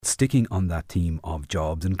sticking on that theme of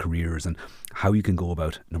jobs and careers and how you can go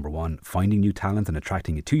about, number one, finding new talent and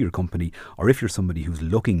attracting it to your company, or if you're somebody who's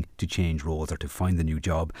looking to change roles or to find a new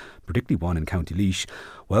job, particularly one in County Laois,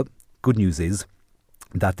 well, good news is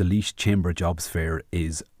that the Laois Chamber Jobs Fair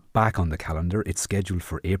is back on the calendar. It's scheduled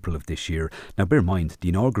for April of this year. Now bear in mind, the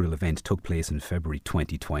inaugural event took place in February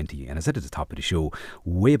 2020, and I said at the top of the show,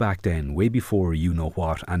 way back then, way before you know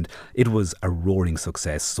what, and it was a roaring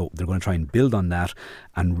success. So they're going to try and build on that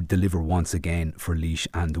and deliver once again for Laois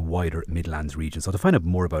and the wider Midlands region. So to find out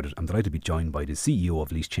more about it, I'm delighted to be joined by the CEO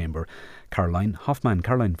of Laois Chamber, Caroline Hoffman.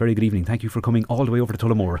 Caroline, very good evening. Thank you for coming all the way over to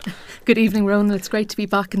Tullamore. Good evening, Ronan. It's great to be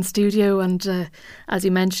back in studio, and as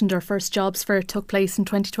you mentioned, our first jobs fair took place in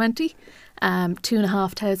 2020.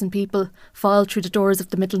 2,500 people filed through the doors of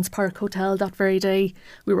the Midlands Park Hotel that very day.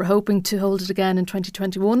 We were hoping to hold it again in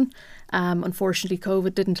 2021. Unfortunately,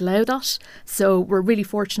 COVID didn't allow that. So we're really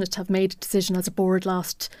fortunate to have made a decision as a board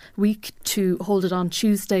last week to hold it on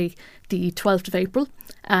Tuesday, the 12th of April.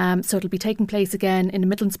 So it'll be taking place again in the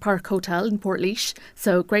Midlands Park Hotel in Portlaoise.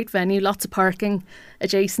 So great venue, lots of parking,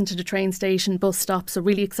 adjacent to the train station, bus stops, so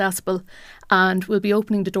really accessible. And we'll be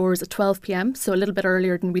opening the doors at 12 p.m, so a little bit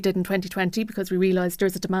earlier than we did in 2020 because we realised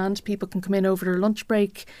there's a demand. People can come in over their lunch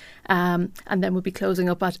break, and then we'll be closing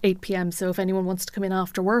up at 8 p.m. So if anyone wants to come in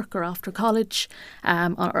after work or after college,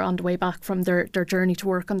 or on the way back from their journey to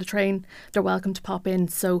work on the train, they're welcome to pop in.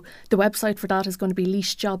 So the website for that is going to be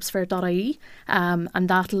laoisjobsfair.ie, and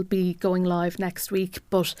that'll be going live next week.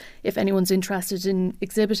 But if anyone's interested in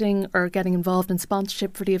exhibiting or getting involved in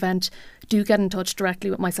sponsorship for the event, do get in touch directly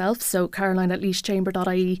with myself, so Caroline at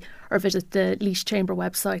laoischamber.ie, or visit the Laois Chamber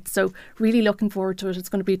website. So really looking forward to it. It's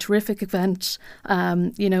going to be a terrific event.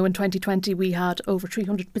 In 2020 we had over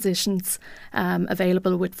 300 positions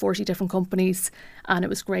available with 40 different companies, and it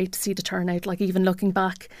was great to see the turnout. Like, even looking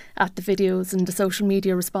back at the videos and the social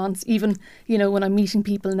media response, even when I'm meeting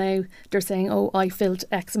people now, they're saying, oh, I filled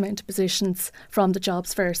X amount of positions from the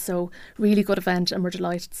jobs fair. So really good event, and we're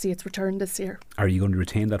delighted to see its return this year. Are you going to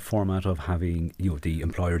retain that format of having the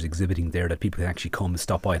employers exhibiting there, that people can actually come,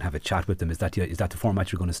 stop by and have a chat with them? Is that the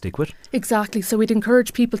format you're going to stick with? Exactly. So we'd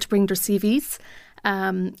encourage people to bring their CVs.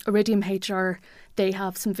 Iridium HR, they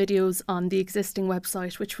have some videos on the existing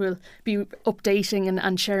website which we'll be updating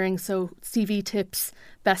and sharing. So CV tips,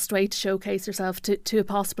 best way to showcase yourself to a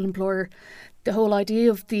possible employer. The whole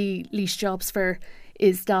idea of the Laois Jobs Fair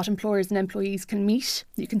is that employers and employees can meet.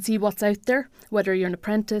 You can see what's out there, whether you're an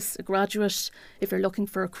apprentice, a graduate, if you're looking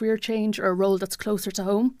for a career change or a role that's closer to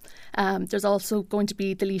home. There's also going to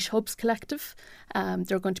be the Laois Hubs Collective.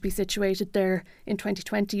 They're going to be situated there. In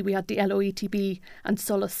 2020, we had the LOETB and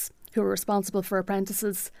Sulis, who are responsible for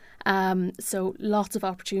apprentices. So lots of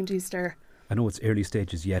opportunities there. I know it's early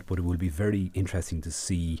stages yet, but it will be very interesting to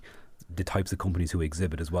see the types of companies who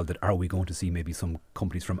exhibit as well. That are we going to see maybe some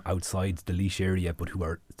companies from outside the Laois area but who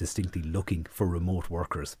are distinctly looking for remote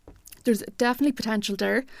workers? There's definitely potential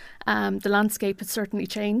there. The landscape has certainly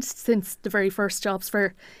changed since the very first jobs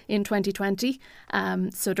fair in 2020.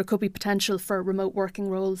 So there could be potential for remote working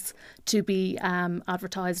roles to be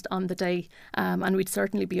advertised on the day, and we'd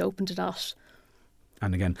certainly be open to that.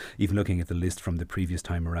 And again, even looking at the list from the previous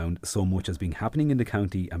time around, so much has been happening in the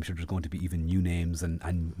county. I'm sure there's going to be even new names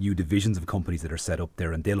and new divisions of companies that are set up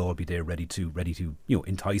there, and they'll all be there ready to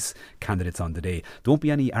entice candidates on the day. Don't be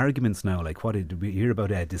any arguments now, like what did we hear about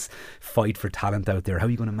this fight for talent out there? How are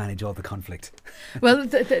you going to manage all the conflict? Well,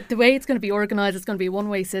 the way it's going to be organised, it's going to be a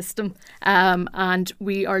one-way system, and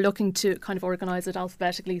we are looking to kind of organise it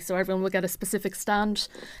alphabetically, so everyone will get a specific stand.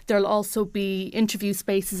 There'll also be interview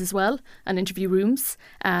spaces as well, and interview rooms.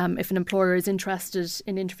 If an employer is interested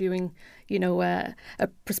in interviewing, a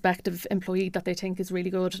prospective employee that they think is really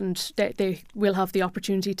good, and they will have the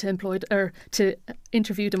opportunity to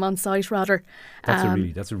interview them on site rather. I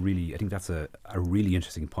think that's a really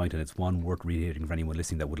interesting point, and it's one worth reiterating for anyone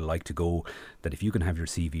listening that would like to go. That if you can have your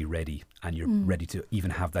CV ready and you're ready to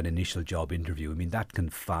even have that initial job interview, I mean, that can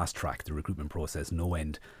fast track the recruitment process no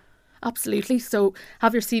end. Absolutely. So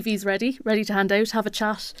have your CVs ready to hand out, have a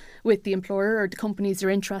chat with the employer or the companies you're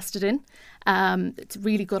interested in. It's a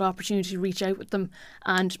really good opportunity to reach out with them,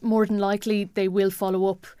 and more than likely they will follow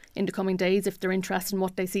up in the coming days if they're interested in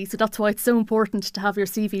what they see. So that's why it's so important to have your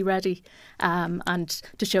CV ready and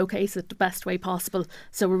to showcase it the best way possible.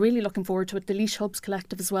 So we're really looking forward to it. The Laois Hubs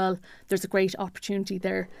Collective as well, there's a great opportunity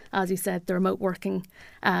there. As you said, the remote working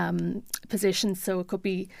positions. So it could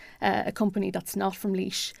be a company that's not from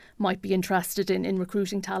Laois might be interested in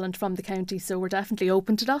recruiting talent from the county. So we're definitely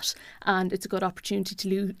open to that, and it's a good opportunity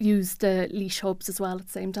to use the Laois Hubs as well at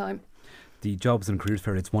the same time. The Jobs and Careers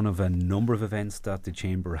Fair, it's one of a number of events that the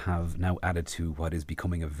Chamber have now added to what is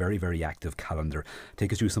becoming a very, very active calendar.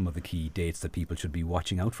 Take us through some of the key dates that people should be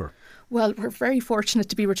watching out for. Well, we're very fortunate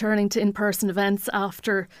to be returning to in-person events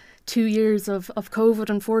after 2 years of COVID,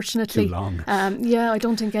 unfortunately. Too long. I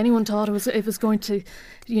don't think anyone thought it was going to,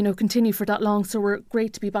 continue for that long. So we're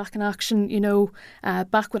great to be back in action,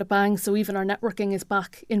 back with a bang. So even our networking is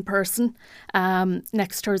back in person.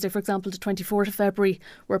 Next Thursday, for example, the 24th of February,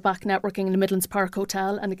 we're back networking in the Midlands Park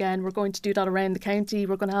Hotel. And again, we're going to do that around the county.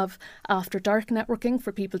 We're going to have after dark networking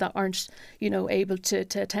for people that aren't, able to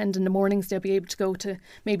attend in the mornings. They'll be able to go to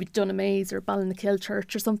maybe Dunamaze or Ballinakil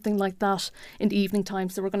Church or something like that in the evening time.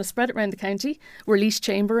 So we're going to spread it around the county. We're Laois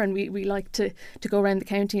Chamber and we like to go around the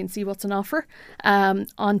county and see what's on offer.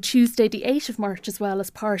 On Tuesday the 8th of March as well, as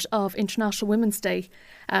part of International Women's Day,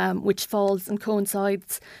 which falls and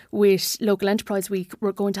coincides with Local Enterprise Week,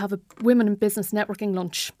 we're going to have a Women in Business networking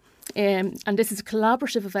lunch. And this is a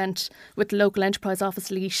collaborative event with the Local Enterprise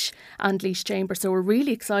Office Laois and Laois Chamber, so we're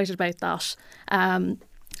really excited about that.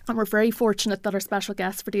 And we're very fortunate that our special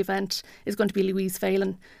guest for the event is going to be Louise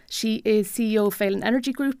Phelan. She is CEO of Phelan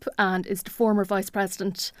Energy Group and is the former Vice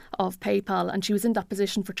President of PayPal. And she was in that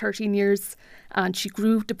position for 13 years. And she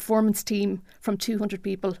grew the performance team from 200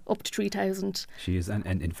 people up to 3,000. She is, and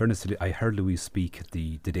in fairness to, I heard Louise speak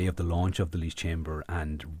the day of the launch of the Laois Chamber,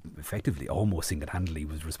 and effectively almost single-handedly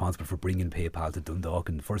was responsible for bringing PayPal to Dundalk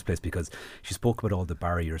in the first place, because she spoke about all the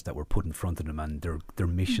barriers that were put in front of them, and their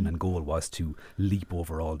mission and goal was to leap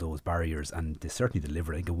over all those barriers, and they certainly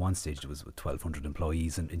delivered. I think at one stage there was 1,200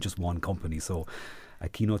 employees in just one company, so a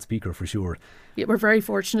keynote speaker for sure. Yeah, we're very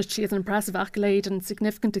fortunate. She has an impressive accolade and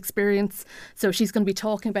significant experience. So she's going to be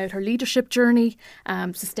talking about her leadership journey,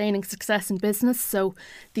 sustaining success in business. So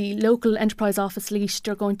the Local Enterprise Office Laois,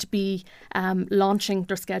 they're going to be launching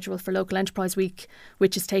their schedule for Local Enterprise Week,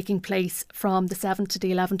 which is taking place from the 7th to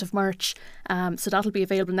the 11th of March. So that'll be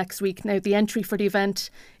available next week. Now, the entry for the event,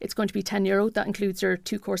 it's going to be €10. That includes your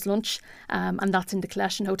 2-course lunch. And that's in the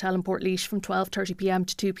Collection Hotel in Portlaoise from 12:30pm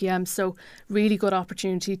to 2pm. So really good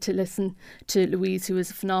opportunity to listen to Louise, who is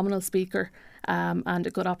a phenomenal speaker, and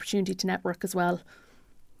a good opportunity to network as well.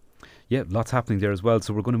 Yeah, lots happening there as well.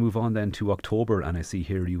 So we're going to move on then to October, and I see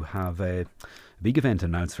here you have a big event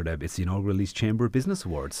announced for them. It's the inaugural Laois Chamber Business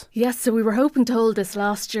Awards. Yes, so we were hoping to hold this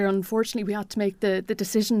last year. Unfortunately, we had to make the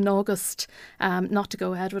decision in August not to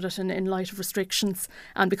go ahead with it in light of restrictions.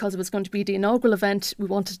 And because it was going to be the inaugural event, we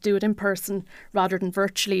wanted to do it in person rather than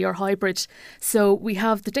virtually or hybrid. So we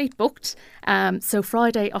have the date booked. So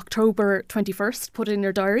Friday, October 21st, put it in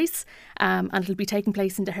your diaries. And it'll be taking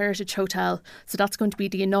place in the Heritage Hotel. So that's going to be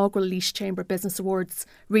the inaugural Laois Chamber Business Awards.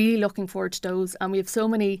 Really looking forward to those. And we have so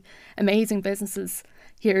many amazing businesses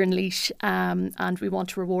here in Laois, and we want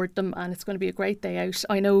to reward them, and it's going to be a great day out.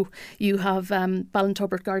 I know you have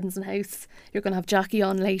Ballinturbert Gardens and House. You're going to have Jackie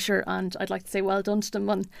on later, and I'd like to say well done to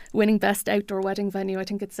them on winning Best Outdoor Wedding Venue. I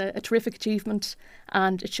think it's a terrific achievement,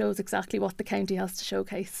 and it shows exactly what the county has to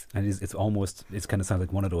showcase. And it's kind of sounds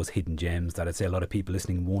like one of those hidden gems that I'd say a lot of people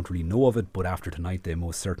listening won't really know of it, but after tonight they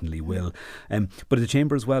most certainly will. But at the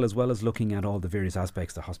Chamber as well as looking at all the various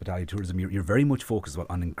aspects of hospitality tourism, you're very much focused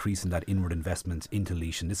on increasing that inward investment into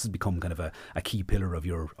Laois, and this has become kind of a key pillar of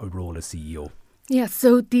your role as CEO. Yeah,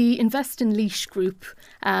 so the Invest in Laois group,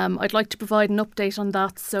 I'd like to provide an update on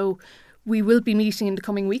that. So we will be meeting in the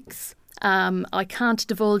coming weeks. I can't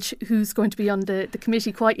divulge who's going to be on the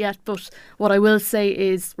committee quite yet, but what I will say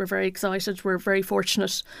is we're very excited. We're very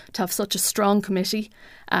fortunate to have such a strong committee,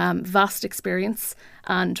 vast experience,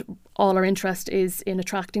 and all our interest is in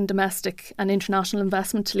attracting domestic and international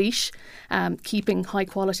investment to Laois, keeping high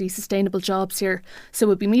quality sustainable jobs here. So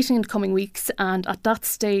we'll be meeting in the coming weeks, and at that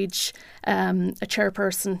stage a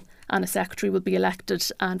chairperson and a secretary will be elected,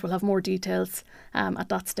 and we'll have more details at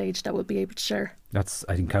that stage that we'll be able to share.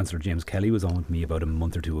 I think Councillor James Kelly was on with me about a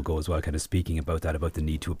month or two ago as well, kind of speaking about that, about the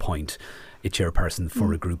need to appoint a chairperson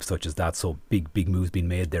for a group such as that. So big moves being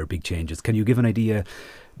made there, big changes. Can you give an idea,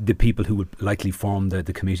 the people who would likely form the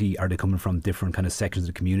committee, are they coming from different kind of sections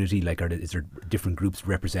of the community? Like, is there different groups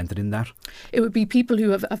represented in that? It would be people who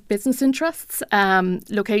have business interests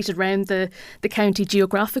located around the county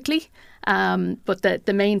geographically. But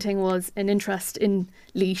the main thing was an interest in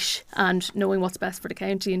Laois and knowing what's best for the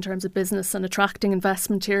county in terms of business and attracting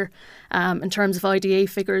investment here. In terms of IDA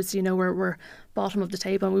figures, we're bottom of the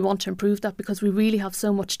table, and we want to improve that because we really have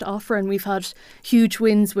so much to offer, and we've had huge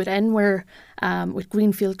wins with Enware, with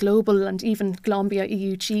Greenfield Global, and even Glombia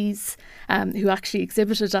EU Cheese, who actually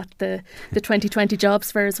exhibited at the 2020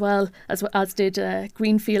 Jobs Fair as well, as did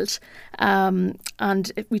Greenfield.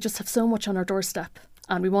 And we just have so much on our doorstep.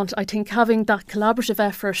 And I think having that collaborative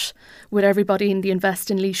effort with everybody in the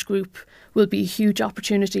Invest in Laois group will be a huge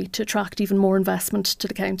opportunity to attract even more investment to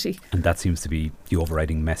the county. And that seems to be the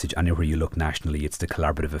overriding message. Anywhere you look nationally, it's the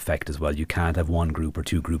collaborative effect as well. You can't have one group or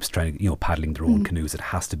two groups trying, paddling their own canoes. It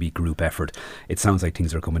has to be group effort. It sounds like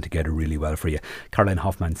things are coming together really well for you. Caroline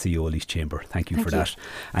Hoffman, CEO of Laois Chamber, thank you for that.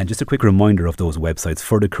 And just a quick reminder of those websites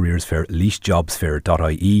for the Careers Fair: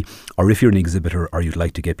 laoisjobsfair.ie, or if you're an exhibitor or you'd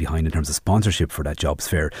like to get behind in terms of sponsorship for that jobs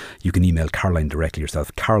fair, you can email Caroline directly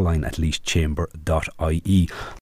yourself, caroline@laoischamber.ie.